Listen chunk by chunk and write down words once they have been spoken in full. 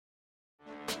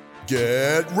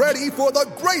Get ready for the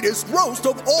greatest roast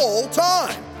of all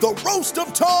time, the Roast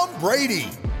of Tom Brady,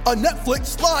 a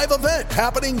Netflix live event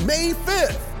happening May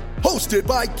 5th. Hosted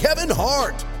by Kevin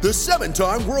Hart, the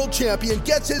 7-time world champion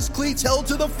gets his cleats held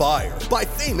to the fire by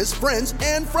famous friends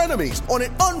and frenemies on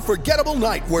an unforgettable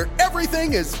night where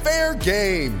everything is fair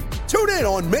game. Tune in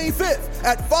on May 5th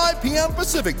at 5 p.m.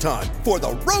 Pacific time for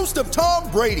the Roast of Tom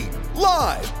Brady,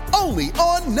 live only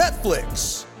on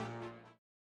Netflix.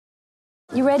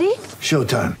 You ready?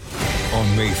 Showtime.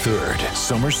 On May 3rd,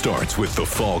 summer starts with The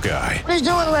Fall Guy. Let's do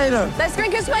it later. Let's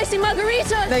drink a spicy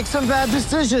margarita. Make some bad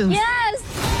decisions.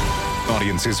 Yes!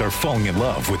 Audiences are falling in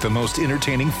love with the most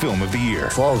entertaining film of the year.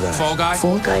 Fall Guy. Fall Guy?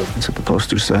 Fall guy. That's what the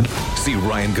poster said. See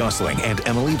Ryan Gosling and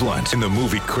Emily Blunt in the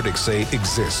movie critics say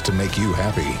exists to make you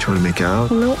happy. Trying to make it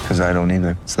out? Nope. Because I don't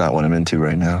either. It's not what I'm into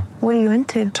right now. What are you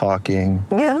into? Talking.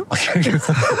 Yeah.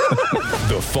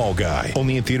 The Fall Guy.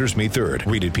 Only in theaters May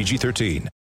 3rd. Rated PG-13.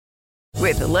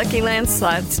 With the Lucky Land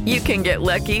Slots, you can get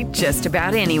lucky just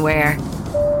about anywhere.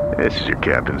 This is your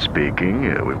captain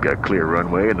speaking. We've got clear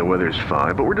runway and the weather's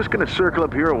fine, but we're just going to circle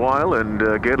up here a while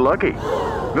and get lucky.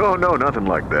 No, nothing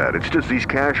like that. It's just these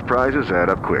cash prizes add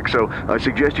up quick. So I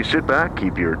suggest you sit back,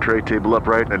 keep your tray table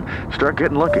upright, and start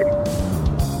getting lucky.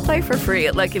 Play for free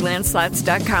at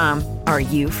LuckyLandSlots.com. Are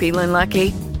you feeling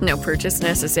lucky? No purchase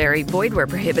necessary. Void where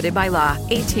prohibited by law.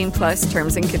 18 plus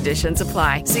terms and conditions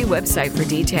apply. See website for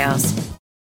details.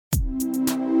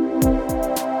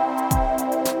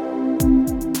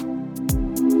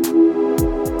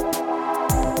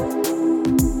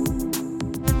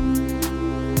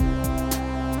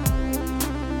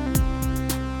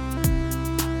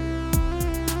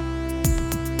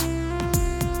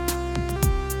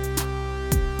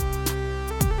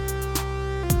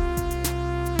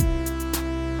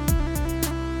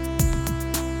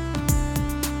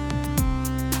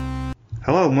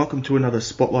 Hello and welcome to another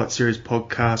Spotlight Series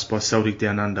podcast by Celtic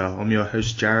Down Under. I'm your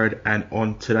host Jared, and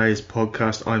on today's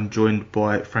podcast I'm joined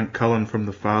by Frank Cullen from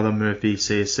the Father Murphy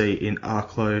CSC in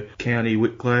Arklow, County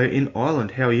Wicklow in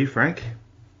Ireland. How are you, Frank?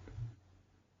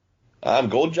 I'm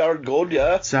good, Jared. Good,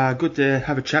 yeah. It's good to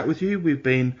have a chat with you. We've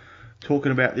been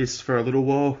talking about this for a little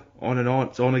while, on and on.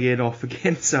 It's on again, off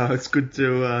again, so it's good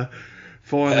to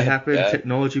finally happen. Yeah.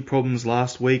 Technology problems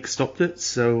last week stopped it,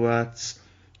 so it's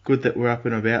good that we're up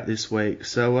and about this week.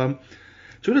 So, do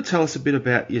you want to tell us a bit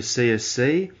about your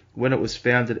CSC, when it was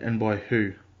founded and by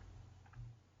who?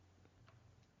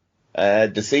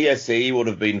 The CSC would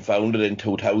have been founded in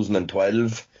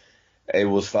 2012. It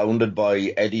was founded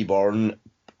by Eddie Byrne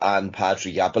and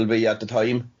Patrick Appleby at the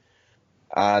time.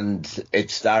 And it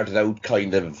started out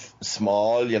kind of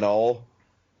small,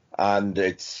 and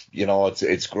it's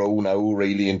grown now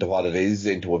really into what it is,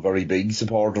 into a very big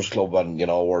supporters club, and,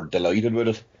 we're delighted with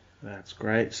it. That's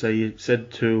great. So you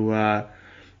said that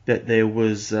there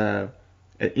was an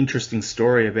interesting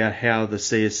story about how the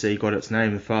CSC got its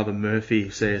name, the Father Murphy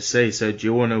CSC. So do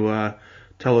you want to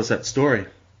tell us that story?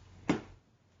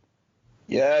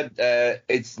 Yeah,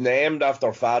 it's named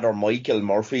after Father Michael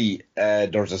Murphy.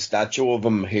 There's a statue of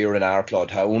him here in Arklow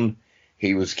town.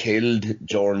 He was killed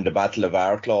during the Battle of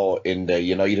Arklow in the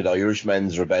United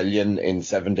Irishmen's Rebellion in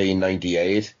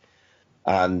 1798.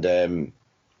 And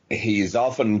he is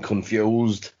often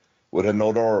confused with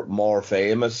another more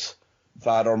famous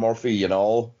Father Murphy,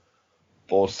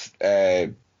 But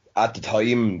at the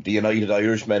time, the United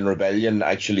Irishman Rebellion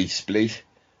actually split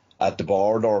at the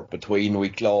border between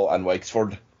Wicklow and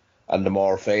Wexford. And the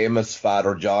more famous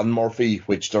Father John Murphy,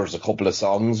 which there's a couple of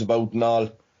songs about and all,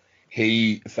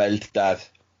 he felt that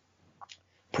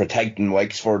protecting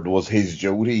Wexford was his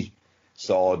duty.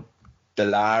 So the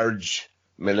large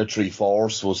military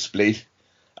force was split,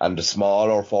 and the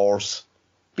smaller force,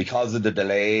 because of the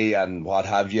delay and what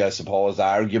have you, I suppose,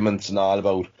 arguments and all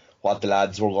about what the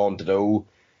lads were going to do,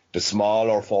 the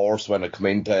smaller force, when it came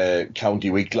into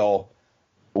County Wicklow,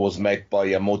 was met by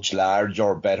a much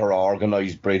larger, better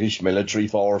organised British military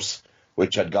force,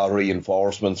 which had got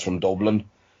reinforcements from Dublin,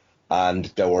 and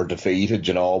they were defeated,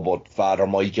 but Father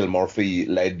Michael Murphy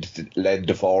led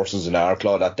the forces in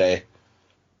Arklow that day.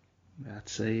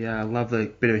 I love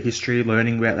the bit of history,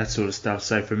 learning about that sort of stuff.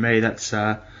 So for me, that's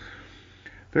a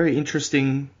very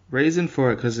interesting reason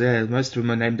for it, because most of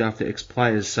them are named after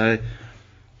ex-players. So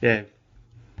yeah,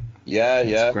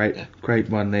 great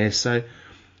one there. So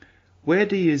where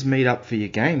do you meet up for your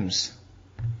games?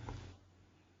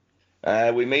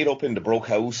 We meet up in the Brook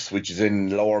House, which is in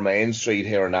Lower Main Street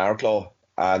here in Arklow,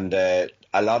 and a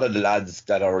lot of the lads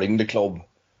that are in the club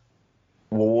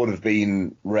would have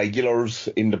been regulars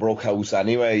in the Brook House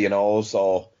anyway,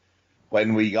 so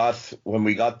when we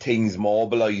got things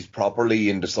mobilised properly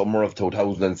in the summer of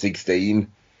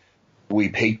 2016, we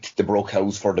picked the Brook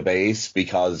House for the base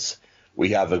because we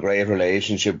have a great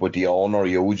relationship with the owner,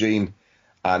 Eugene,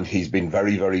 and he's been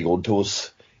very, very good to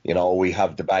us. You know, we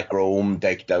have the back room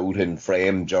decked out in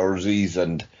framed jerseys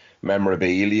and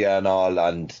memorabilia and all,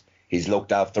 and he's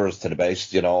looked after us to the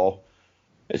best, you know.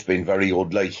 It's been very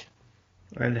good, like.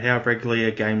 And how regularly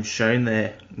are games shown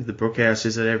there? The Brookhouse,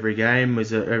 is it every game?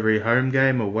 Is it every home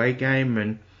game, away game?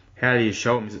 And how do you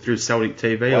show them? Is it through Celtic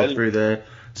TV or through the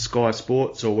Sky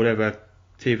Sports or whatever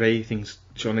TV things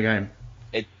showing the game?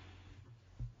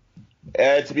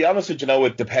 To be honest with you,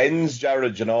 it depends,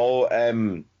 Jared.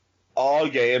 All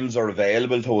games are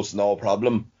available to us, no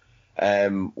problem.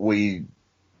 We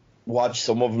watch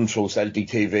some of them through Celtic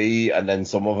TV and then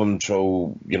some of them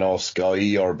through,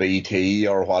 Sky or BT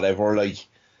or whatever, like.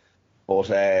 But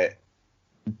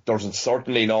there's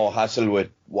certainly no hassle with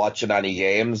watching any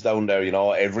games down there,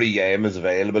 Every game is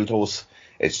available to us.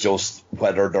 It's just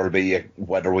whether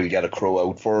we'll get a crew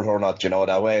out for it or not,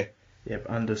 that way. Yep,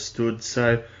 understood.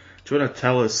 So, do you want to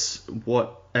tell us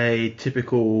what a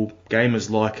typical game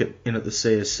is like at the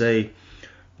CSC?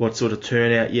 What sort of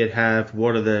turnout you'd have?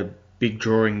 What are the big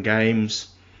drawing games?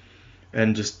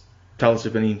 And just tell us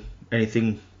if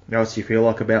anything else you feel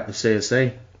like about the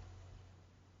CSC.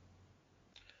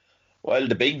 Well,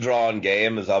 the big drawing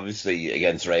game is obviously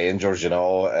against Rangers,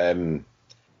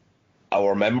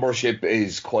 Our membership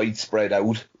is quite spread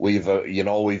out. We've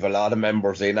a lot of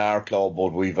members in Arklow,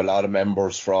 but we've a lot of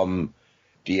members from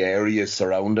the areas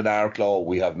surrounding Arklow.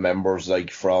 We have members like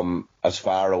from as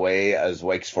far away as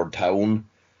Wexford Town,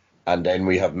 and then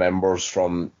we have members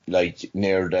from like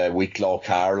near the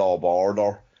Wicklow-Carlow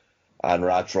border and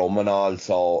Rathdrum and all.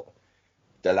 So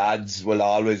the lads will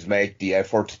always make the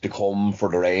effort to come for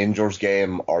the Rangers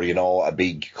game or, a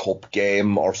big cup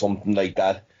game or something like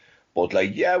that. But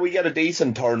we get a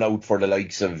decent turnout for the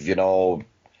likes of,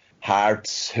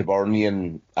 Hearts,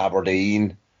 Hibernian,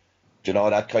 Aberdeen,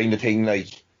 that kind of thing,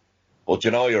 like. But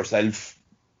yourself,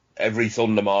 every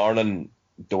Sunday morning,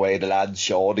 the way the lads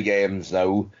show the games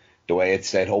now, the way it's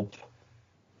set up,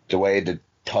 the way the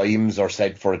times are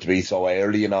set for it to be so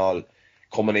early and all,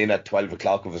 coming in at 12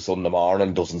 o'clock of a Sunday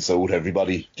morning doesn't suit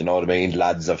everybody, do you know what I mean?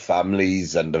 Lads have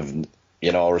families and have,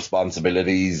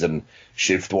 responsibilities and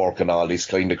shift work and all this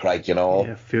kind of crack, Yeah,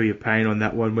 I feel your pain on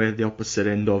that one. We're the opposite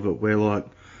end of it. We're like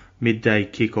midday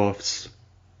kickoffs,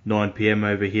 9 p.m.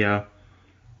 over here.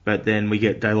 But then we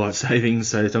get daylight savings,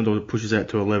 so sometimes it pushes out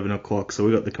to 11 o'clock. So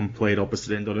we got the complete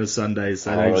opposite end on a Sunday.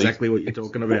 So I know exactly what you're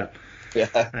talking about.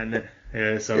 Yeah. And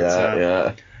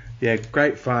it's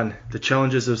great fun. The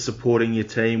challenges of supporting your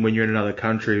team when you're in another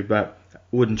country, but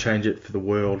wouldn't change it for the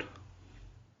world.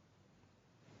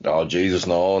 Oh, Jesus,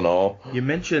 no. You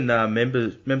mentioned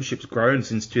membership's grown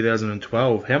since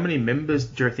 2012. How many members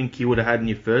do you think you would have had in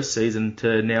your first season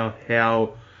to now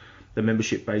how the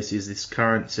membership base is this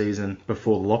current season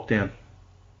before the lockdown?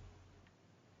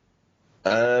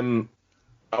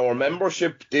 Our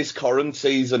membership this current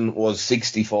season was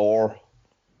 64.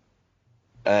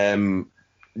 The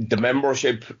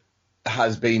membership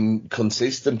has been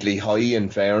consistently high, in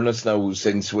fairness, now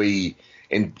since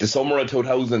in the summer of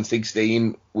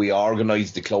 2016, we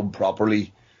organised the club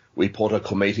properly. We put a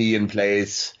committee in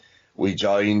place. We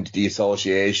joined the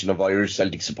Association of Irish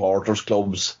Celtic Supporters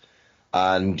Clubs.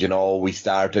 And, we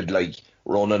started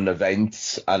running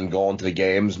events and going to the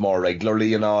games more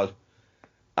regularly and all.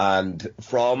 And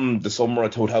from the summer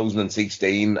of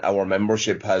 2016, our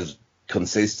membership has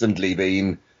consistently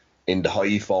been in the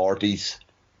high 40s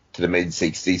to the mid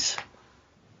 60s.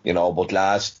 But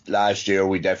last year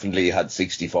we definitely had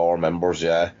 64 members,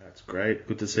 yeah. That's great.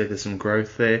 Good to see there's some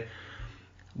growth there.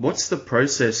 What's the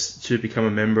process to become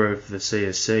a member of the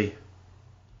CSC?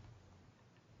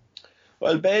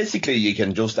 Well, basically you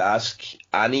can just ask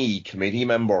any committee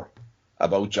member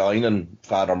about joining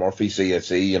Father Murphy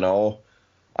CSC,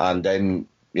 and then,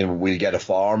 we'll get a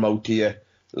form out to you,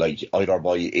 either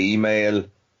by email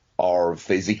or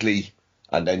physically.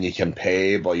 And then you can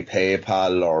pay by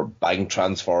PayPal or bank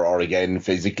transfer or again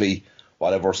physically,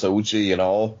 whatever suits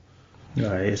you,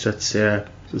 Yes, that's the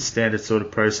standard sort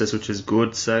of process, which is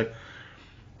good. So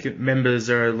members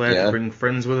are allowed to bring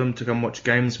friends with them to come watch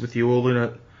games with you all in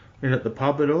at the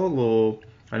pub at all, or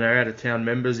I know out of town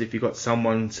members, if you got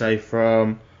someone say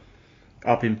from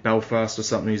up in Belfast or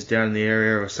something who's down in the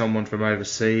area, or someone from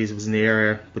overseas was in the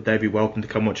area, would they be welcome to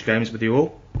come watch games with you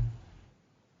all?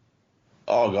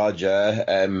 Oh, God,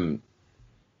 yeah.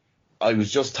 I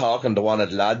was just talking to one of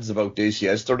the lads about this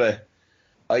yesterday.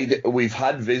 We've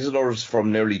had visitors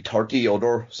from nearly 30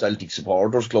 other Celtic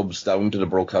supporters clubs down to the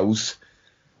Brook House.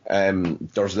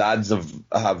 There's lads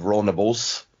have run a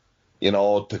bus,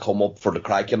 to come up for the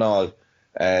crack and all.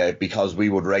 because we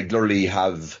would regularly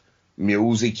have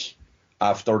music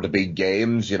after the big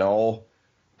games, you know.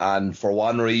 And for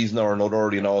one reason or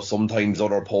another, you know, sometimes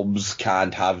other pubs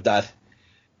can't have that.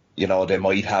 You know, they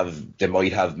might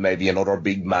have maybe another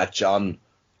big match on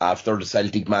after the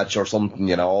Celtic match or something,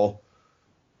 you know.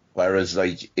 Whereas,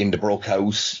 like, in the Brook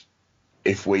House,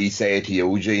 if we say to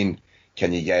Eugene,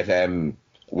 can you get,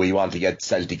 we want to get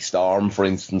Celtic Storm, for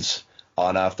instance,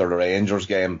 on after the Rangers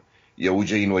game,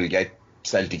 Eugene will get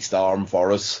Celtic Storm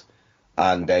for us.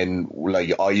 And then,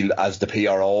 like, I'll, as the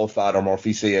PRO, Father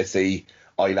Murphy CSC,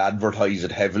 I'll advertise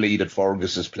it heavily that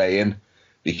Fergus is playing,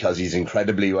 because he's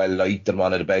incredibly well liked and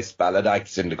one of the best ballad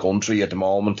acts in the country at the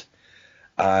moment.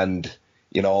 And,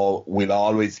 you know, we'll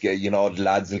always get, you know, the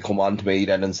lads will come on to me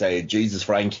then and say, Jesus,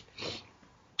 Frank,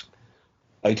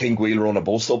 I think we'll run a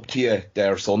bus up to you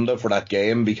there Sunday for that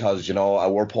game, because, you know,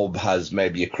 our pub has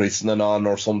maybe a christening on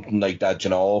or something like that, you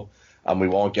know, and we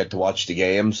won't get to watch the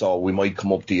game, so we might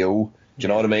come up to you. Do you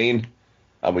know what I mean?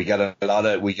 And we get a lot of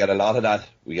that. We get a lot of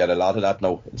that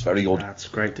now. It's very good. That's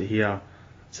great to hear.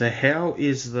 So how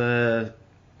is the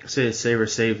CSC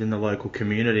received in the local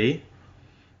community?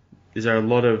 Is there a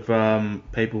lot of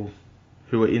people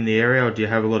who are in the area, or do you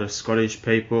have a lot of Scottish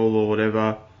people or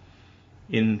whatever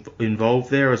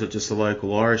involved there, or is it just the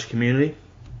local Irish community?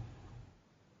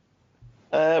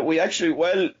 It's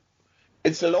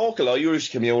the local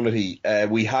Irish community.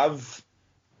 We have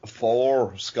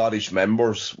 4 Scottish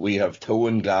members. We have 2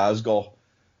 in Glasgow,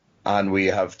 and we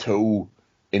have 2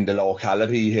 in the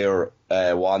locality here.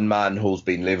 One man who's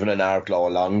been living in Arklow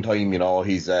a long time, you know,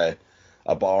 he's a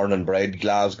born and bred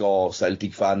Glasgow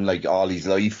Celtic fan like all his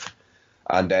life.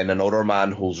 And then another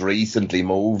man who's recently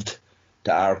moved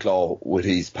to Arklow with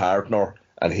his partner,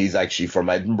 and he's actually from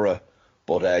Edinburgh,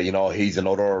 but you know, he's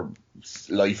another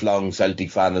lifelong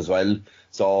Celtic fan as well.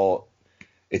 So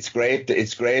it's great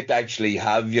to actually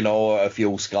have, you know, a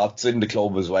few Scots in the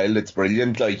club as well. It's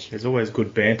brilliant. Like, there's always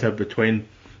good banter between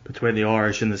the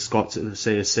Irish and the Scots at the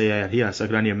CSC out here, so I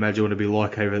can only imagine what it'd be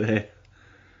like over there.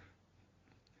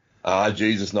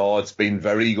 Jesus, no, it's been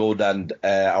very good, and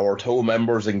our 2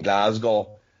 members in Glasgow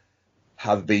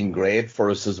have been great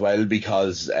for us as well,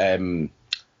 because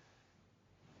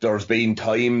there's been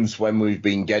times when we've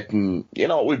been getting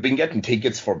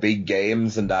tickets for big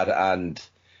games and that, and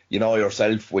you know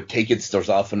yourself, with tickets there's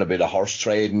often a bit of horse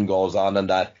trading goes on and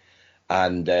that,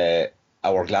 and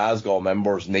our Glasgow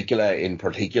members, Nicola in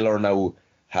particular now,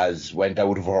 has went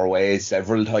out of her way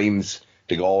several times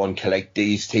to go and collect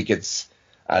these tickets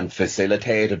and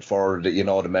facilitate it for the, you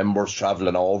know, the members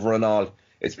travelling over and all.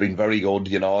 It's been very good,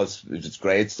 you know, it's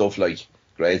great stuff, like,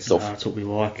 great stuff. That's what we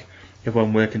like,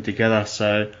 everyone working together.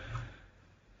 So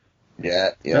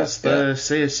yeah. Does the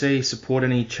CSC support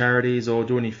any charities or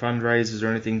do any fundraisers or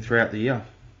anything throughout the year?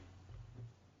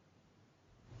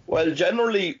 Well,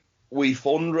 generally we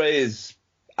fundraise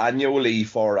annually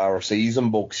for our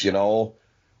season books, you know.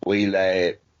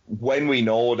 We'll when we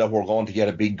know that we're going to get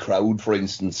a big crowd, for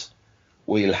instance,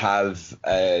 we'll have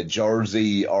a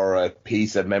jersey or a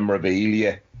piece of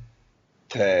memorabilia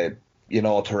to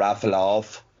raffle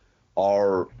off.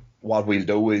 Or what we'll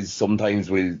do is sometimes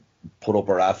we'll put up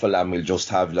a raffle and we'll just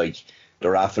have, like, the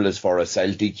raffle is for a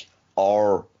Celtic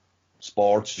or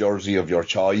sports jersey of your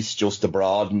choice, just to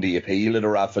broaden the appeal of the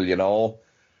raffle, you know.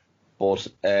 But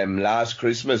last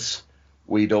Christmas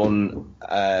we done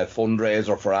a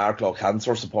fundraiser for Arklow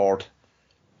cancer support.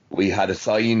 We had a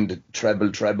signed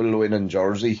treble winning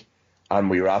jersey and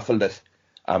we raffled it,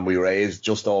 and we raised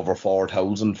just over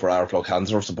 4,000 for Arklow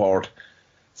cancer support.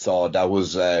 So that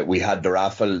was we had the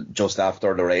raffle just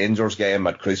after the Rangers game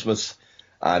at Christmas,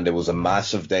 and it was a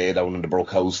massive day down in the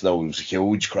Brook House. Now, it was a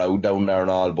huge crowd down there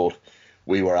and all, but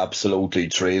we were absolutely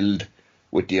thrilled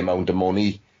with the amount of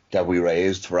money that we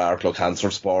raised for Arklow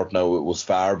cancer support. Now, it was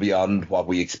far beyond what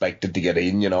we expected to get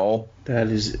in, you know. That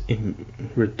is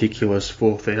ridiculous,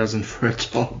 4,000 for a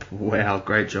top. Wow,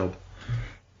 great job.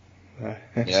 That's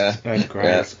great.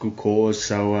 Yeah. It's a good cause.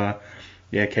 So,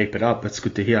 keep it up. It's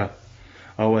good to hear.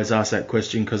 I always ask that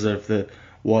question because of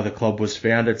why the club was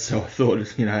founded. So I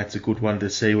thought, you know, it's a good one to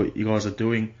see what you guys are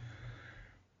doing.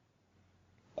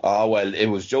 Oh, well, it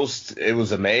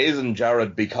was amazing,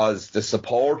 Jared, because the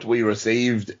support we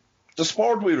received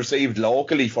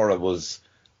locally for it was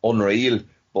unreal,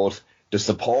 but the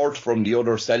support from the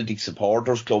other Celtic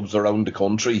supporters clubs around the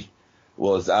country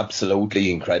was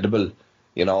absolutely incredible.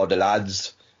 You know, the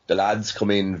lads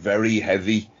come in very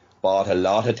heavy, bought a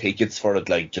lot of tickets for it,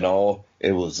 like, you know,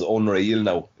 it was unreal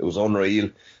now. It was unreal.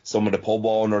 Some of the pub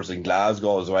owners in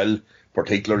Glasgow as well,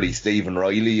 particularly Stephen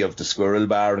Riley of the Squirrel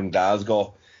Bar in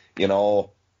Glasgow, you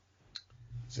know,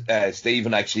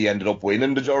 Stephen actually ended up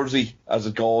winning the jersey as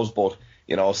it goes, but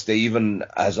Stephen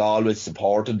has always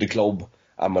supported the club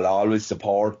and will always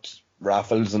support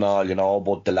raffles and all,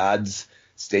 but the lads,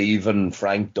 Stephen,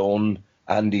 Frank Dunn,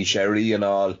 Andy Sherry and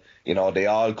all, they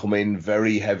all come in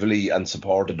very heavily and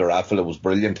supported the raffle. It was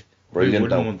brilliant. Brilliant.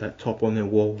 Wouldn't want that top on their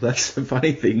wall. That's the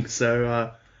funny thing.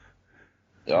 So,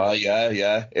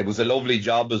 yeah. It was a lovely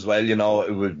job as well,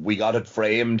 we got it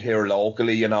framed here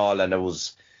locally and all, and it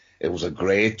was a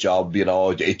great job,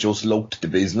 It just looked the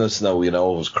business now, it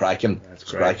was cracking. That's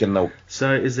great. Cracking now.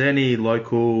 So is there any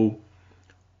local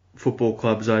football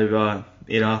clubs over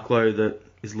in Arklow that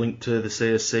is linked to the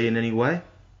CSC in any way?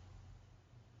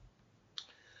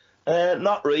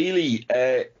 Not really.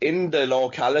 In the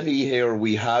locality here,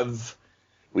 we've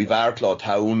Arklow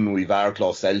Town, we've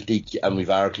Arklow Celtic, and we've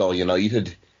Arklow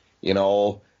United.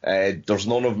 There's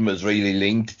none of them is really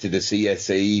linked to the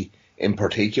CSC in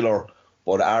particular,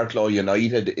 but Arklow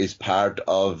United is part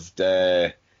of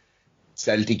the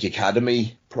Celtic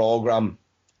Academy programme,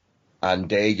 and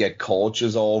they get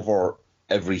coaches over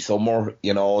every summer,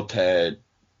 to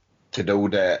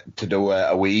do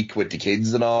a week with the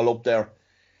kids and all up there.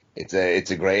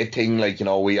 It's a great thing.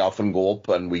 We often go up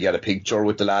and we get a picture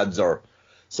with the lads, or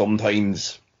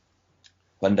sometimes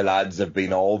when the lads have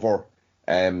been over,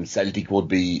 Celtic would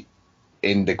be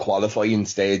in the qualifying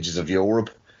stages of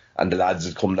Europe, and the lads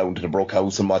would come down to the Brook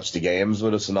House and watch the games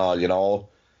with us and all.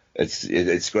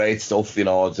 It's great stuff.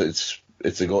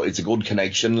 It's a good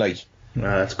connection.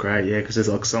 That's great. Yeah, because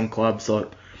there's some clubs,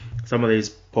 some of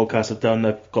these podcasts have done.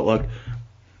 They've got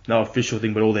no official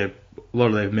thing, but a lot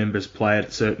of their members play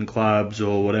at certain clubs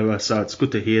or whatever. So it's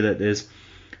good to hear that there's,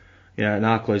 an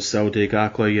Arklow Celtic,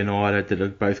 Arklow United that are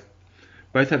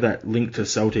both have that link to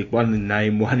Celtic. One in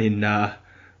name, one in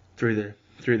through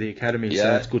the academy. Yeah,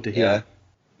 so it's good to hear.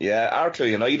 Yeah, Arklow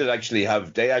United actually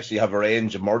have a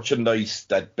range of merchandise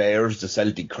that bears the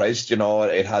Celtic crest.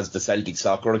 It has the Celtic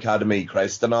Soccer Academy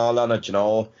crest and all on it.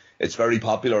 It's very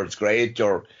popular. It's great.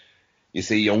 You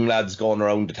see young lads going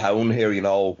around the town here,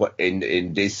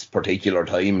 in this particular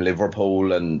time,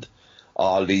 Liverpool and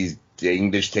all the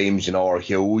English teams, are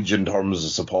huge in terms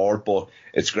of support, but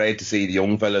it's great to see the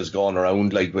young fellas going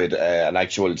around with an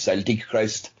actual Celtic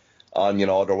crest on,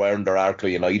 they're wearing their Arklow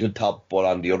United top, but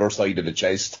on the other side of the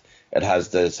chest, it has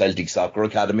the Celtic Soccer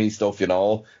Academy stuff,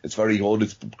 It's very good.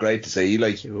 It's great to see,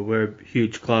 We're a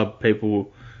huge club.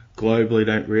 People globally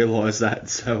don't realise that,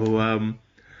 so,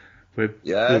 we're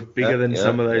bigger than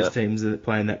some of those teams that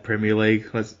play in that Premier League.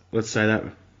 Let's say that.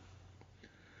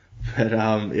 But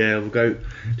we'll go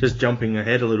just jumping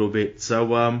ahead a little bit. So,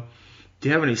 do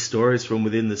you have any stories from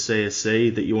within the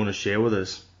CSC that you want to share with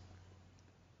us?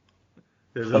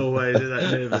 There's always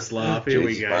that nervous laugh. Here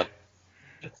we go.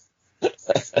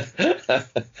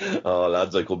 Oh,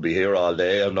 lads, I could be here all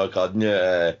day. I'm not kidding you.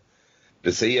 The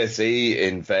CSC,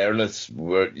 in fairness,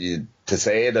 to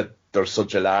say that there's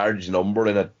such a large number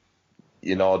in it,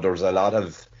 there's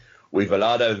we've a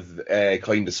lot of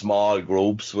kind of small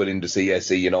groups within the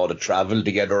CSC, that travel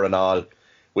together and all,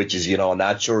 which is,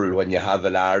 natural when you have a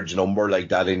large number like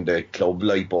that in the club,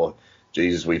 but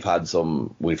Jesus, we've had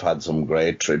some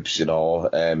great trips,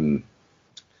 For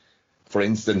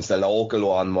instance, the local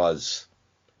one was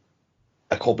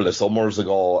a couple of summers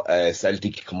ago.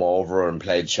 Celtic come over and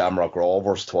played Shamrock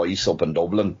Rovers twice up in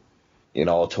Dublin,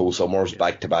 2 summers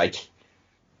back to back.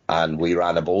 And we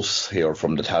ran a bus here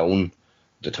from the town,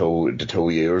 the two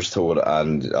years to it,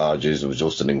 and it was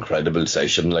just an incredible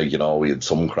session. We had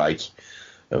some crack,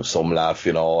 some laugh,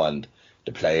 and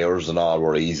the players and all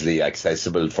were easily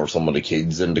accessible for some of the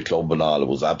kids in the club and all. It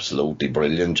was absolutely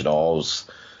brilliant, It was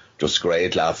just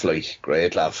great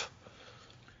laugh.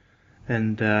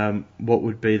 And what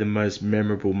would be the most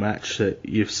memorable match that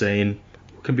you've seen?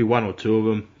 It can be one or two of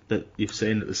them that you've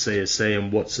seen at the CSC,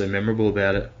 and what's so memorable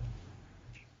about it?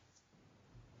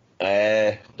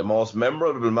 The most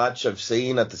memorable match I've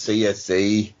seen at the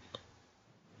CSC,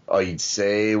 I'd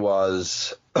say,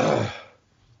 was God,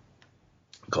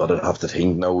 I'd have to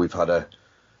think now. We've had a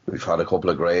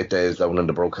couple of great days down in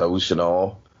the Brook House,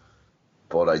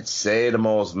 But I'd say the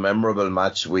most memorable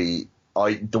match the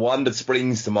one that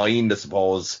springs to mind, I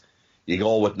suppose, you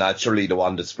go with naturally the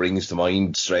one that springs to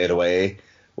mind straight away,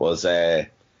 was the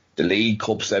League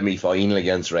Cup semi-final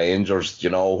against Rangers,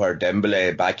 where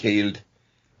Dembele backheeled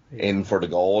in for the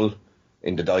goal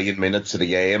in the dying minutes of the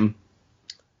game.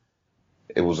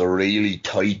 It was a really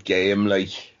tight game,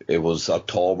 it was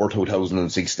October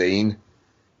 2016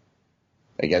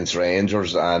 against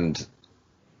Rangers, and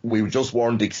we just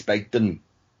weren't expecting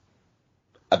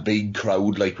a big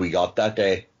crowd like we got that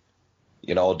day.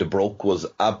 The Brook was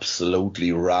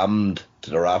absolutely rammed to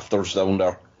the rafters down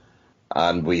there.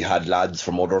 And we had lads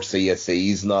from other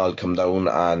CSCs and all come down,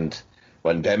 and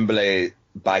when Dembele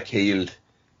backheeled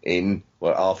in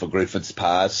off of Griffith's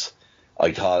pass,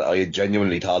 I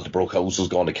genuinely thought the Brook House was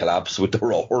going to collapse with the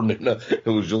roaring. It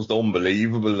was just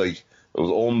unbelievable. Like, it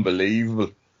was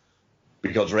unbelievable.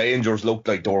 Because Rangers looked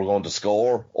like they were going to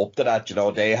score up to that. You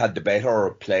know, they had the better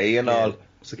play and all.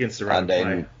 It's against the right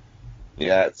play.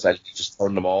 Yeah, Celtic just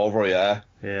turned them over, yeah.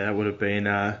 Yeah, that would have been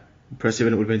impressive,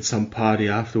 and it would have been some party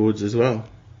afterwards as well.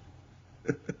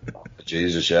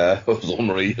 Jesus, yeah, it was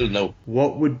unreal now.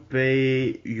 What would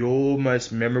be your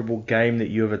most memorable game that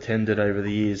you have attended over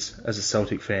the years as a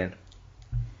Celtic fan?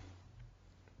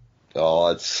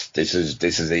 Oh, this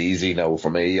is easy now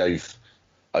for me.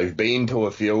 I've been to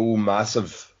a few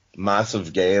massive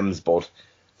games, but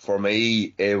for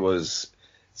me it was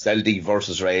Celtic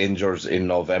versus Rangers in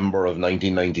November of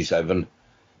 1997.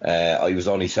 I was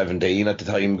only 17 at the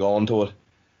time going to it,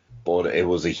 but it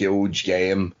was a huge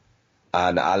game,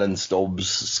 and Alan Stubbs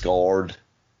scored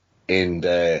in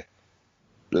the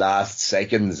last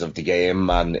seconds of the game,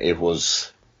 and it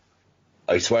was,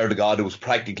 I swear to God, it was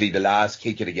practically the last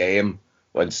kick of the game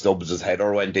when Stubbs'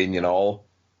 header went in, you know.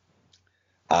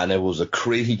 And it was a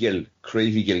critical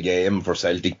game for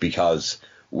Celtic, because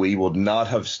we would not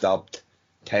have stopped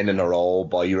 10 in a row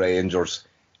by Rangers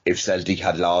if Celtic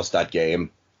had lost that game.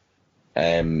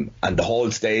 And the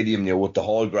whole stadium knew it, the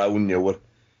whole ground knew it.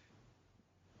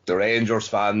 The Rangers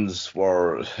fans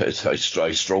were, I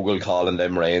struggle calling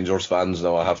them Rangers fans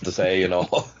now, I have to say, you know.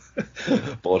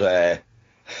 But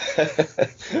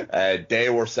they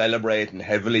were celebrating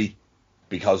heavily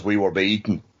because we were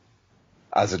beaten,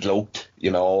 as it looked,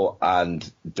 you know,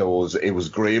 and it was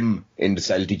grim in the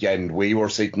Celtic end. We were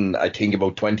sitting, I think,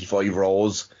 about 25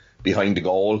 rows behind the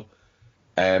goal,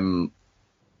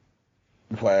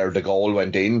 where the goal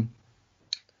went in,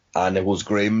 and it was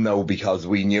grim now, because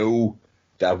we knew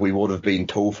that we would have been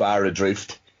too far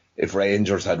adrift if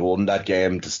Rangers had won that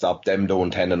game to stop them doing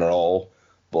 10 in a row.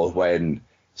 But when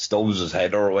Stubbs'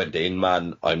 header went in,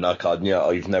 man, I'm not kidding you,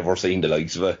 I've never seen the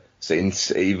likes of it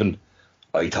since. Even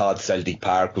I thought Celtic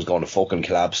Park was going to fucking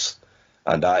collapse,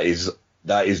 and that is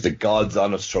the God's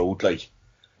honest truth. Like,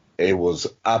 it was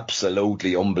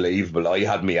absolutely unbelievable. I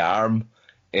had my arm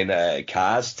in a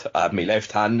cast, I had my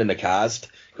left hand in a cast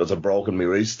because I'd broken my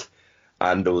wrist,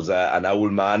 and there was an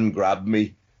old man grabbed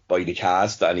me by the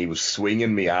cast, and he was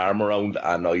swinging my arm around,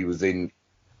 and I was in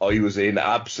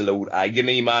absolute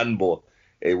agony, man. But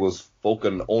it was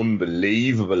fucking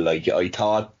unbelievable. Like,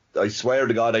 I swear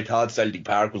to God, I thought Celtic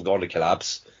Park was going to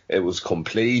collapse. It was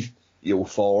complete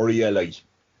euphoria, like,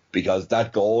 because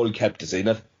that goal kept us in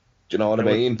it. Do you know what I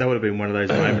mean? That would have been one of those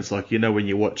moments, like, you know, when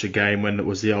you watch a game when it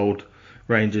was the old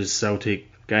Rangers Celtic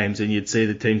games, and you'd see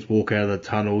the teams walk out of the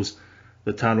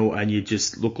tunnel, and you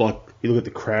look at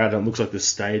the crowd, and it looks like the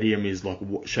stadium is like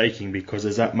shaking because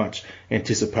there's that much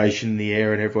anticipation in the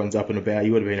air and everyone's up and about.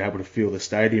 You would have been able to feel the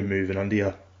stadium moving under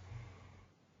you.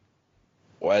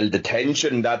 Well, the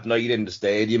tension that night in the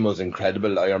stadium was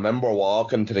incredible. I remember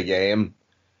walking to the game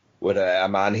with a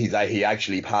man, he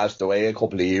actually passed away a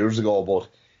couple of years ago, but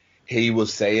he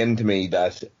was saying to me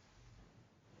that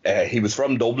he was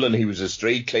from Dublin. He was a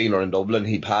street cleaner in Dublin.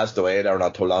 He passed away there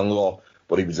not too long ago,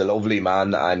 but he was a lovely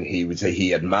man, and he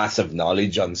had massive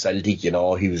knowledge on Celtic. You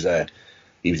know, he was a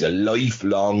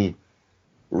lifelong,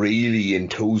 really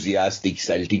enthusiastic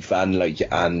Celtic fan, like.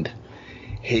 And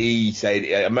he said,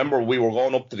 I remember we were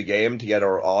going up to the game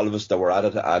together, all of us that were at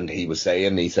it, and he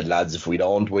said, lads, if we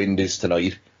don't win this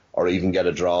tonight or even get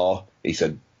a draw, he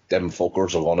said, them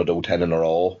fuckers are going to do 10 in a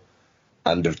row,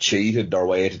 and they've cheated their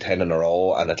way to 10 in a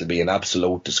row, and it'll be an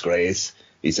absolute disgrace.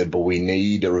 He said, but we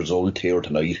need a result here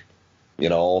tonight, you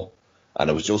know. And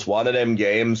it was just one of them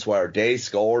games where they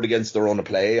scored against their run of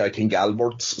play. I think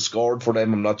Alberts scored for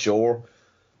them, I'm not sure.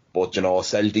 But, you know,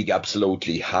 Celtic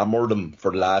absolutely hammered them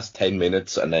for the last 10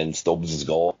 minutes, and then Stubbs'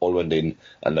 goal went in.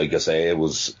 And like I say, it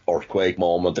was earthquake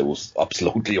moment. It was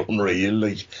absolutely unreal.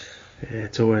 Like, yeah,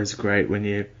 it's always great when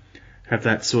you have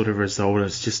that sort of result.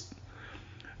 It's just,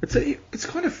 it's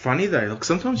kind of funny though. Like,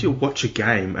 sometimes you'll watch a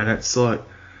game and it's like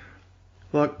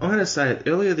I'm going to say it,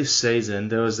 earlier this season,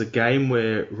 there was a game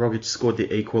where Rogic scored the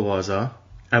equaliser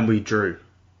and we drew.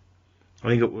 I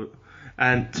think it was,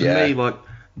 and to me, like,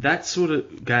 that sort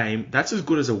of game, that's as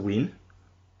good as a win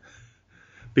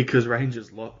because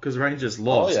Rangers lost.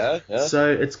 Oh, yeah.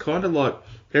 So it's kind of like,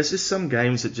 there's just some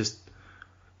games that just,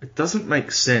 it doesn't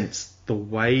make sense the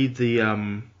way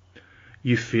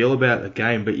you feel about the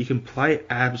game, but you can play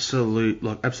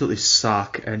absolutely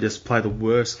suck and just play the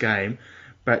worst game,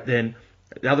 but then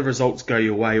the other results go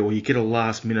your way, or you get a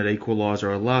last-minute equaliser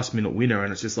or a last-minute winner,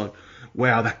 and it's just like,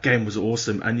 wow, that game was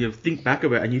awesome. And you think back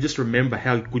about it, and you just remember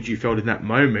how good you felt in that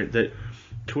moment. That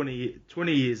 20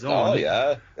 years on,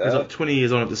 it's like 20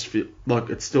 years on, it just feel like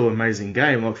it's still an amazing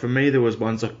game. Like for me, there was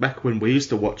ones like back when we used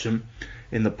to watch them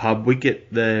in the pub. We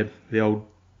get the old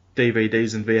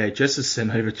DVDs and VHSs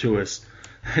sent over to us,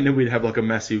 and then we'd have like a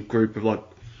massive group of like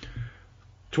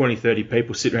 20, 30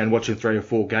 people sitting around watching 3 or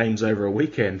 4 games over a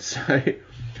weekend. So,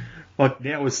 like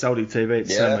now with Celtic TV,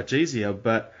 it's so much easier.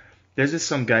 But there's just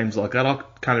some games like that. I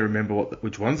can't remember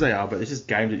which ones they are, but there's just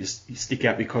games that just stick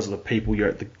out because of the people you're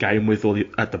at the game with or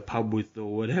at the pub with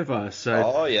or whatever.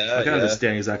 So I can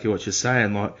understand exactly what you're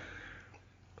saying.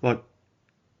 Like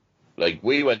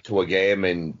we went to a game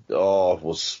in it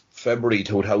was February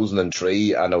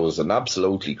 2003, and it was an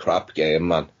absolutely crap game,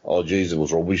 man. Oh jeez, it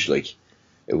was rubbish. Like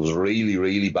it was a really,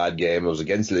 really bad game. It was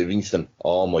against Livingston.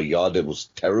 Oh my God, it was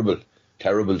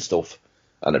terrible stuff.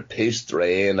 And it pissed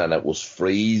rain, and it was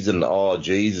freezing. Oh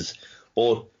Jesus!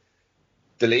 But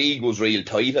the league was real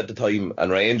tight at the time,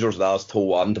 and Rangers lost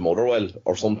 2-1 to Motherwell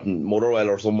or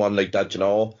someone like that, you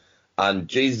know. And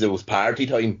Jesus, it was party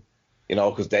time, you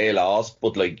know, because they lost.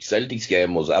 But like Celtic's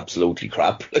game was absolutely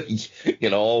crap. Like,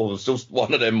 you know, it was just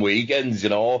one of them weekends, you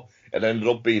know. It ended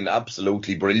up being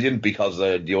absolutely brilliant because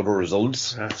of the other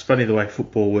results. It's funny the way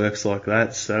football works like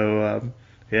that. So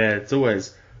it's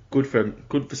always good for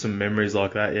some memories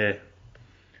like that. Yeah.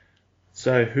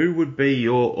 So who would be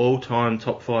your all-time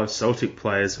top 5 Celtic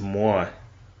players and why?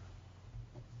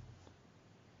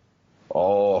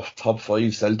 Oh, top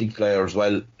 5 Celtic players.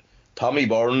 Well, Tommy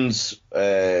Burns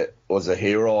was a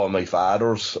hero of my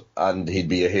father's, and he'd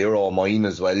be a hero of mine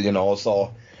as well, you know.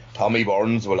 So Tommy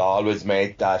Burns will always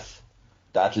make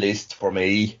that list for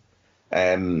me.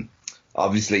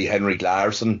 Obviously Henrik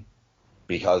Larsson,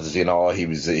 because, you know, he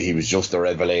was just a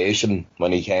revelation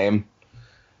when he came.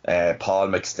 Paul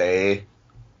McStay,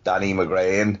 Danny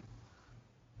McGrain.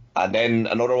 And then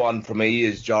another one for me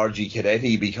is Georgie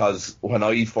Cadetti, because when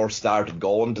I first started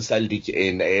going to Celtic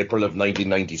in April of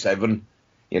 1997,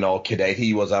 you know,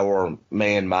 Cadetti was our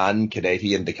main man,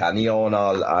 Cadetti and DeCanio and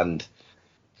all, and,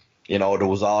 you know, there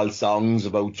was all songs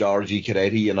about Georgie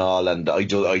Cadetti and all, and I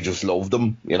just loved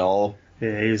him, you know.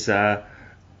 Yeah, he's I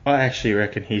actually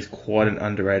reckon he's quite an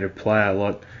underrated player.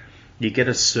 Like, you get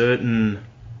a certain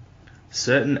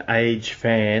age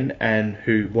fan and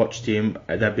who watched him,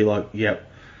 they'd be like, yep,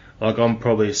 like I'm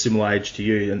probably a similar age to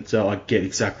you, and so I get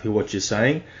exactly what you're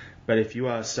saying. But if you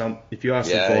ask the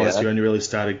guys who only really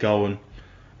started going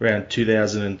around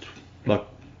 2000 and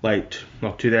late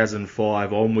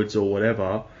 2005 onwards or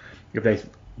whatever, if they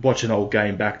watch an old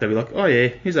game back, they'll be like, oh yeah,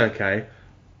 he's okay,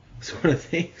 sort of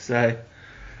thing. So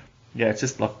yeah, it's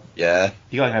just like, you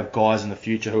gotta have guys in the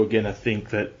future who are gonna think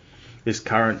that this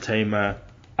current team are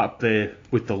up there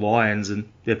with the Lions, and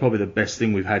they're probably the best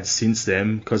thing we've had since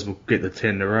them, because we'll get the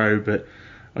 10 in a row. But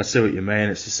I see what you mean.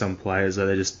 It's just some players that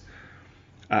they're just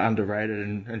underrated,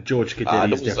 and George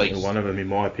Cadetti is definitely one of them, in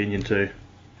my opinion, too.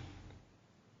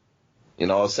 You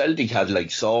know, Celtic had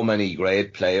like so many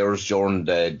great players during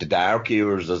the dark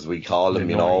years, as we call them,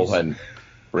 you know, when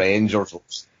Rangers,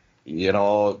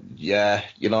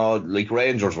 like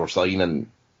Rangers were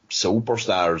signing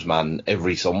superstars, man,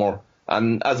 every summer.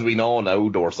 And as we know now,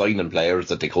 they were signing players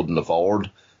that they couldn't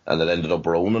afford, and it ended up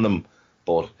ruining them.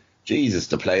 But, Jesus,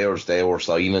 the players they were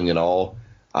signing, you know,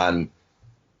 and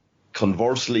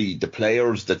conversely, the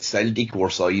players that Celtic were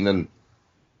signing,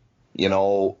 you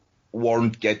know,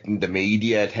 weren't getting the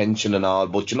media attention and all.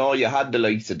 But, you know, you had the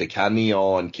likes of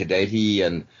DeCanio and Cadetti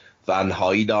and Van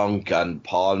Hooijdonk and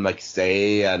Paul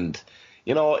McStay and,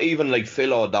 you know, even like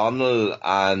Phil O'Donnell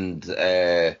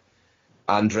and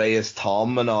Andreas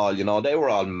Thom and all, you know, they were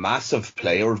all massive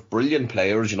players, brilliant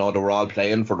players, you know, they were all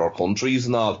playing for their countries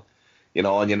and all, you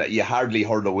know, and you hardly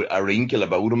heard a wrinkle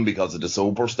about them because of the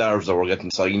superstars that were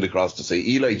getting signed across the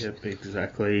sea. Like. Yep,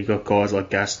 exactly. You got guys like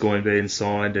Gascoigne being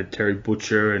signed, and Terry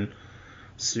Butcher and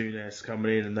Souness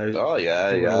coming in, and those. Oh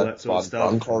yeah, all that sort of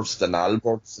stuff. Bronkhorst and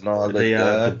Alberts and all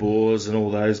the Boers and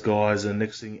all those guys, and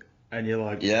next thing, and you're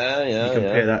like, you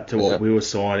compare that to what we were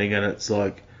signing, and it's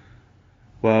like,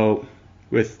 well,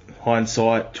 with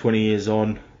hindsight, 30 years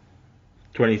on,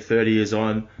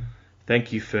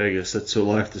 thank you, Fergus. That's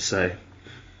all I have to say.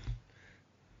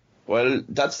 Well,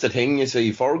 that's the thing, you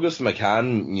see. Fergus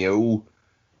McCann knew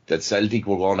that Celtic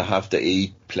were going to have to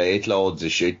eat plate loads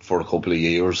of shit for a couple of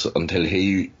years until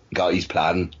he got his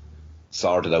plan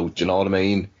sorted out, you know what I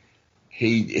mean?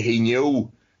 He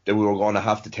knew that we were going to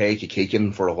have to take a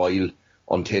kicking for a while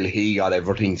until he got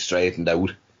everything straightened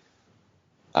out.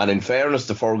 And in fairness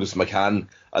to Fergus McCann,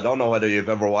 I don't know whether you've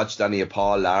ever watched any of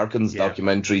Paul Larkin's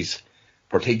documentaries,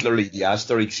 particularly the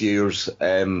Asterix years.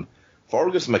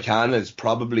 Fergus McCann is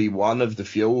probably one of the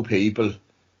few people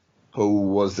who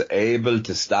was able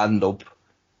to stand up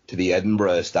to the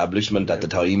Edinburgh establishment at the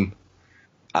time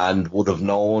and would have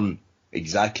known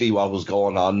exactly what was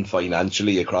going on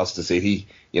financially across the city.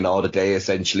 You know, that they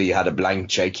essentially had a blank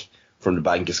cheque from the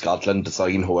Bank of Scotland to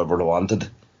sign whoever they wanted.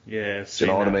 Yeah, do you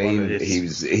know what I mean?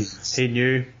 He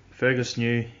knew. Fergus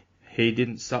knew. He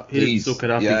didn't suck it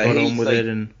up. Yeah, he got on with it,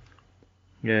 and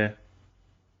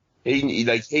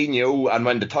he knew. And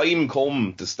when the time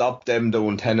come to stop them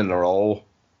doing 10 in a row,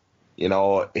 you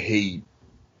know,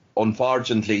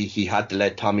 unfortunately he had to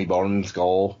let Tommy Burns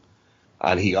go,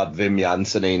 and he got Wim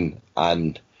Jansen in,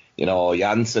 and you know,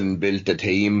 Jansen built a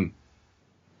team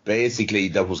basically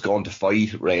that was going to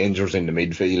fight Rangers in the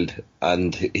midfield,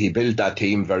 and he built that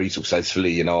team very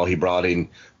successfully. You know, he brought in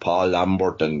Paul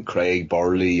Lambert and Craig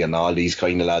Burley and all these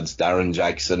kind of lads, Darren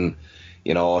Jackson.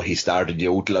 You know, he started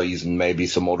utilising maybe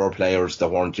some other players that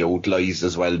weren't utilised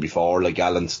as well before, like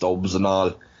Alan Stubbs and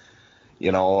all.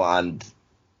 You know, and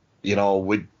you know,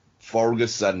 with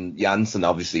Fergus and Jansen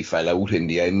obviously fell out in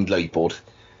the end, like, but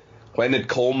when it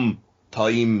come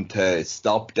time to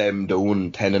stop them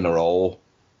doing 10 in a row,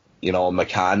 you know,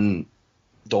 McCann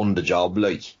done the job,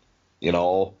 like, you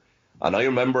know. And I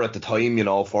remember at the time, you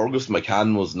know, Fergus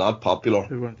McCann was not popular at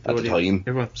the time.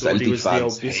 Everyone thought Celtic he was the old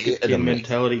fans biscuit hated tin him.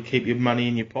 mentality, keep your money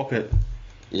in your pocket.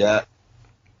 Yeah,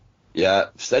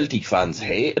 Celtic fans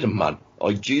hated him, man. I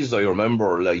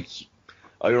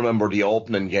remember the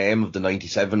opening game of the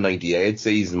 97-98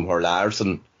 season where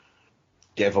Larson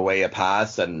gave away a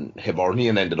pass and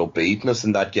Hibernian ended up beating us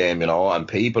in that game, you know, and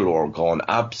people were going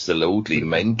absolutely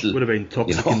mental. Would have been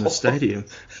toxic, you know? in the stadium.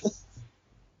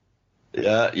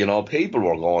 Yeah, you know, people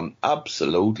were going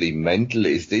absolutely mental.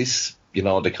 Is this, you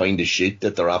know, the kind of shit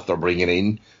that they're after bringing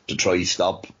in to try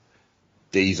stop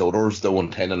these others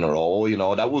doing 10 in a row? You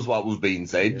know, that was what was being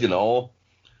said, you know.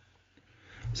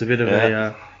 It's a bit of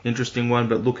a interesting one,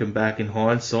 but looking back in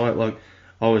hindsight, like,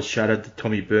 I was shattered that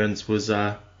Tommy Burns was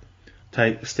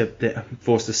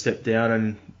forced to step down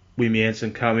and Wim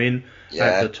Jansen come in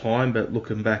at the time. But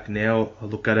looking back now, I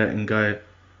look at it and go,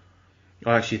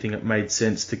 I actually think it made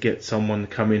sense to get someone to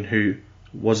come in who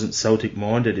wasn't Celtic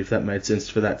minded, if that made sense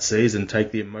for that season.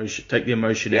 Take the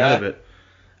emotion out of it,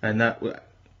 and that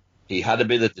he had a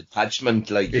bit of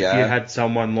detachment. Like, if you had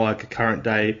someone like a current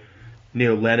day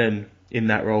Neil Lennon in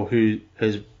that role, who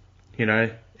has, you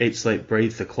know, eat, sleep,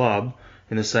 breathe the club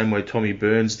in the same way Tommy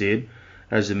Burns did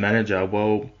as a manager,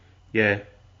 well, yeah,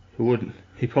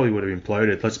 he probably would have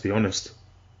imploded, let's be honest.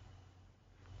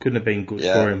 Couldn't have been good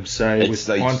for him. So with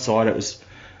hindsight, it was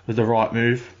the right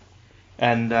move.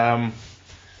 And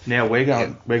now we're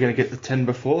going to get the 10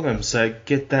 before them. So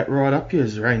get that right up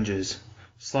yours, Rangers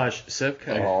 /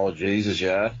 Sevco. Oh, Jesus,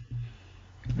 yeah.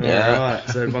 All right.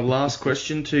 So my last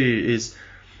question to you is,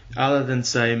 other than,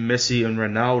 say, Messi and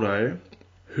Ronaldo,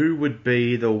 who would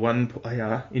be the one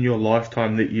player in your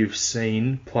lifetime that you've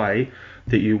seen play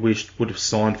that you wished would have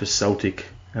signed for Celtic,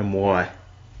 and why?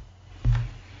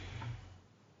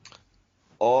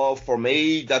 Oh, for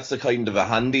me, that's a kind of a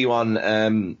handy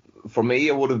one. For me,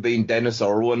 it would have been Dennis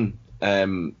Irwin,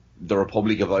 the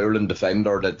Republic of Ireland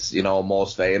defender that's, you know,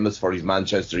 most famous for his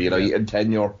Manchester United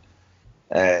tenure.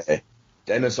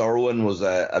 Dennis Irwin was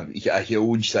a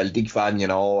huge Celtic fan, you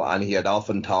know, and he had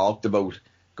often talked about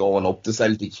going up to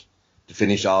Celtic to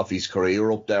finish off his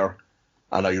career up there.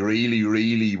 And I really,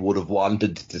 really would have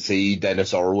wanted to see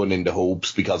Dennis Irwin in the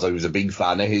hoops because I was a big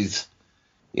fan of his.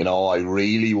 You know, I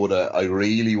really would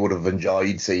have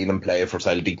enjoyed seeing him play for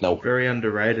Celtic now. Very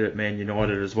underrated at Man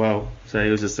United as well. So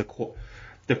he was just the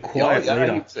quiet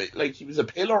leader. He was a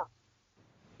pillar.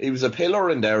 He was a pillar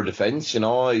in their defence, you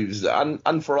know. He was,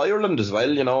 and for Ireland as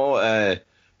well, you know.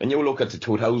 When you look at the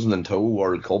 2002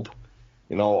 World Cup,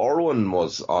 you know, Irwin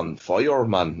was on fire,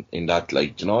 man, in that,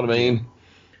 like, do you know what I mean?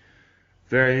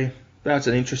 That's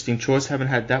an interesting choice. Haven't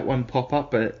had that one pop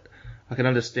up, but I can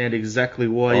understand exactly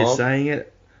why you're saying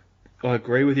it. I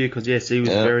agree with you because, yes, he was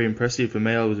very impressive for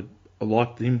me. I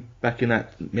liked him back in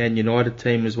that Man United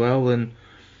team as well, and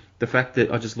the fact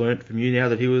that I just learnt from you now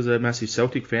that he was a massive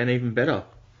Celtic fan, even better.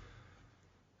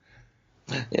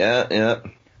 Yeah.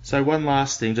 So one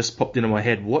last thing just popped into my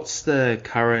head. What's the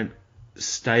current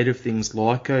state of things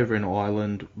like over in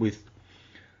Ireland with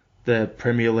the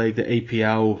Premier League, the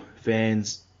EPL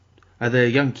fans? Are there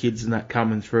young kids and that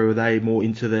coming through? Are they more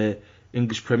into the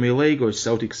English Premier League, or has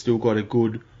Celtic still got a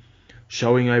good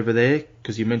showing over there?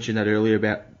 Because you mentioned that earlier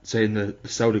about seeing the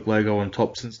Celtic logo on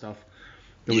tops and stuff.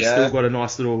 We've still got a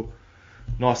nice little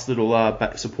nice little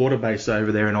supporter base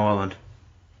over there in Ireland.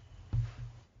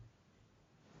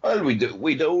 Well,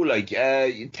 we do. Like,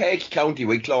 you take County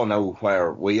Wicklow now,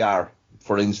 where we are,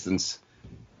 for instance.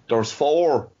 There's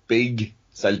 4 big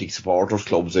Celtic supporters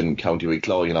clubs in County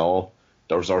Wicklow, you know.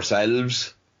 There's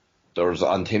ourselves. There's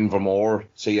Antinvermore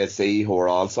CSC, who are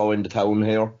also in the town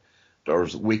here.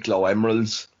 There's Wicklow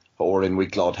Emeralds, who are in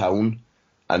Wicklow town.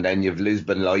 And then you've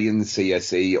Lisbon Lions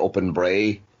CSC up in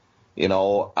Bray, you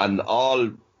know, and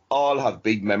all have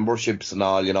big memberships and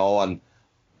all, you know, and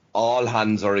all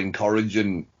hands are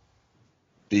encouraging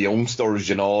the youngsters,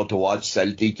 you know, to watch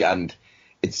Celtic. And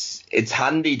it's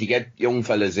handy to get young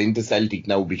fellas into Celtic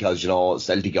now because, you know,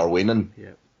 Celtic are winning.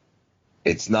 Yeah.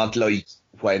 It's not like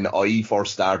when I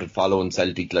first started following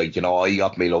Celtic, like, you know, I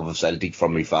got my love of Celtic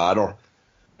from my father.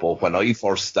 But when I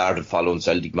first started following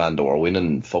Celtic, man, they were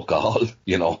winning fuck all,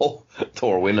 you know. They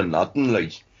were winning nothing,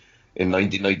 like, in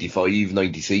 1995,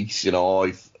 96, you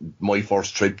know. My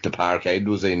first trip to Parkhead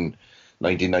was in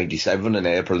 1997, in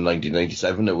April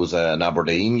 1997. It was an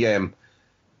Aberdeen game,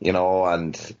 you know,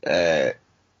 and,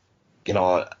 you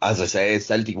know, as I say,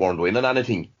 Celtic weren't winning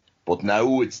anything. But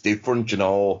now it's different, you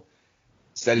know.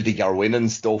 Celtic are winning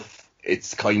stuff.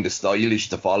 It's kind of stylish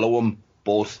to follow them,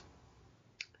 but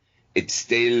it's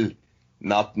still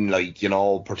nothing like, you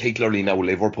know, particularly now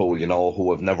Liverpool, you know,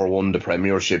 who have never won the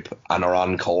Premiership and are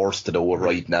on course to do it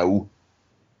right now.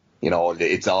 You know,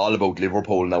 it's all about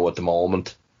Liverpool now at the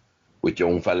moment with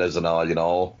young fellas and all, you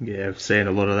know. Yeah, I've seen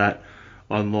a lot of that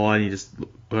online. You just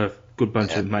got a good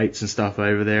bunch of mates and stuff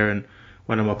over there, and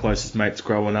one of my closest mates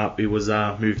growing up, he was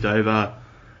moved over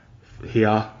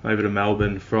to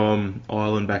Melbourne from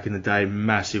Ireland back in the day.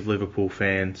 Massive Liverpool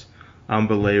fans.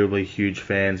 Unbelievably huge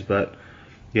fans, but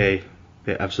yeah,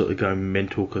 they're absolutely going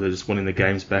mental because they're just wanting the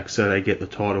games back so they get the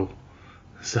title.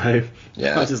 So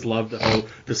yeah. I just love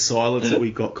the silence that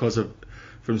we got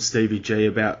from Stevie G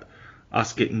about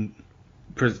us getting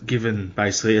given,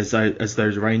 basically, as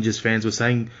those Rangers fans were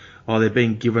saying, they're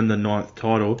being given the 9th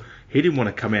title. He didn't want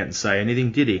to come out and say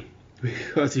anything, did he?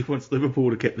 Because he wants Liverpool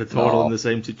to get the title in the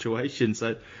same situation.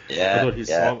 So I thought his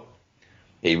silence.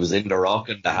 He was in the rock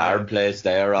and the hard place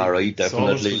there, all right,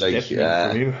 definitely. Like, for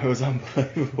him. It was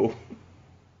unbelievable.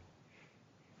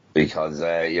 Because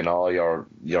you know,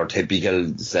 your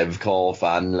typical Sevco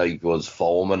fan, like, was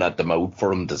foaming at the mouth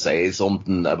for him to say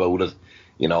something about it,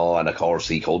 you know, and of course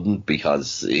he couldn't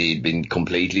because would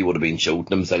have been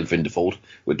shooting himself in the foot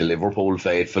with the Liverpool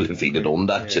faithful if he'd have done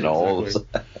that, you know.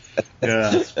 Exactly. Yeah,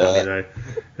 that's funny though.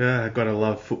 Yeah, gotta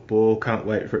love football. Can't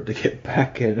wait for it to get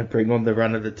back and bring on the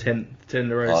run of the 10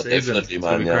 in a row season. Definitely,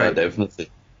 man. Yeah, great. Definitely.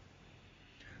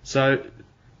 So,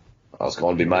 I was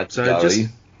going to be mad. So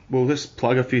we'll just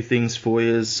plug a few things for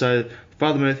you. So,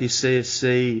 Father Murphy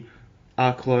CSC,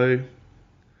 Arklow.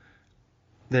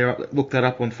 Look that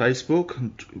up on Facebook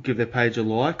and give their page a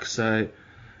like. So,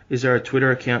 is there a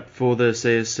Twitter account for the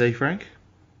CSC, Frank?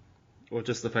 Or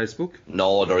just the Facebook?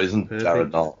 No, there isn't,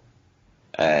 Jared, no.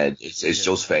 It's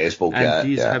just Facebook, and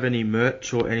do you have any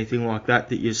merch or anything like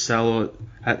that you sell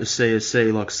at the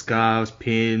CSC, like scarves,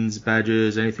 pins,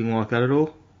 badges, anything like that at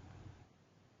all?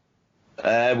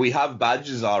 We have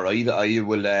badges, all right. I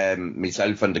will,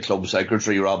 myself and the club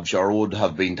secretary, Rob Sherwood,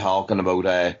 have been talking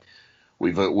about,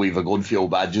 we've a good few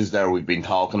badges there. We've been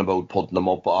talking about putting them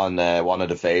up on one of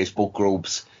the Facebook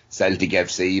groups, Celtic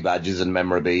FC badges and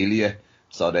memorabilia.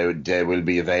 So they will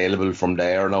be available from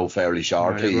there now fairly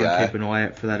shortly. Right, keep an eye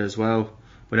out for that as well.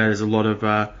 We know there's a lot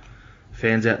of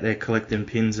fans out there collecting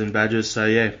pins and badges, so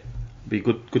yeah, it'll be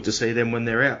good to see them when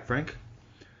they're out, Frank.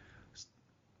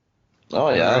 Oh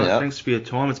yeah, yeah. Thanks for your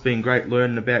time. It's been great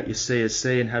learning about your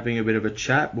CSC and having a bit of a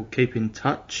chat. We'll keep in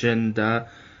touch and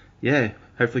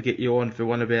hopefully get you on for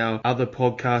one of our other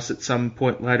podcasts at some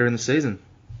point later in the season.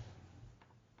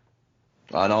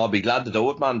 I know, I'll be glad to do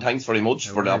it, man. Thanks very much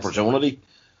for the opportunity.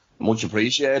 Much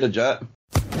appreciated, yeah.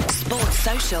 Sports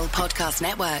Social Podcast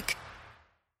Network.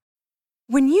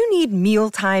 When you need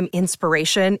mealtime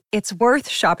inspiration, it's worth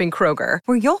shopping Kroger,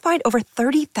 where you'll find over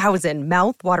 30,000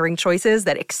 mouth-watering choices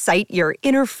that excite your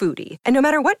inner foodie. And no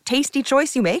matter what tasty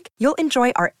choice you make, you'll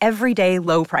enjoy our everyday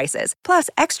low prices, plus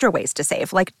extra ways to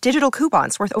save, like digital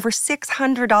coupons worth over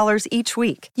 $600 each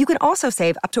week. You can also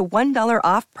save up to $1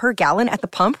 off per gallon at the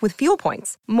pump with fuel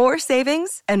points. More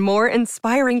savings and more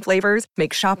inspiring flavors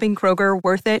make shopping Kroger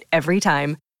worth it every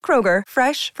time. Kroger,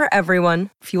 fresh for everyone.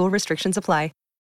 Fuel restrictions apply.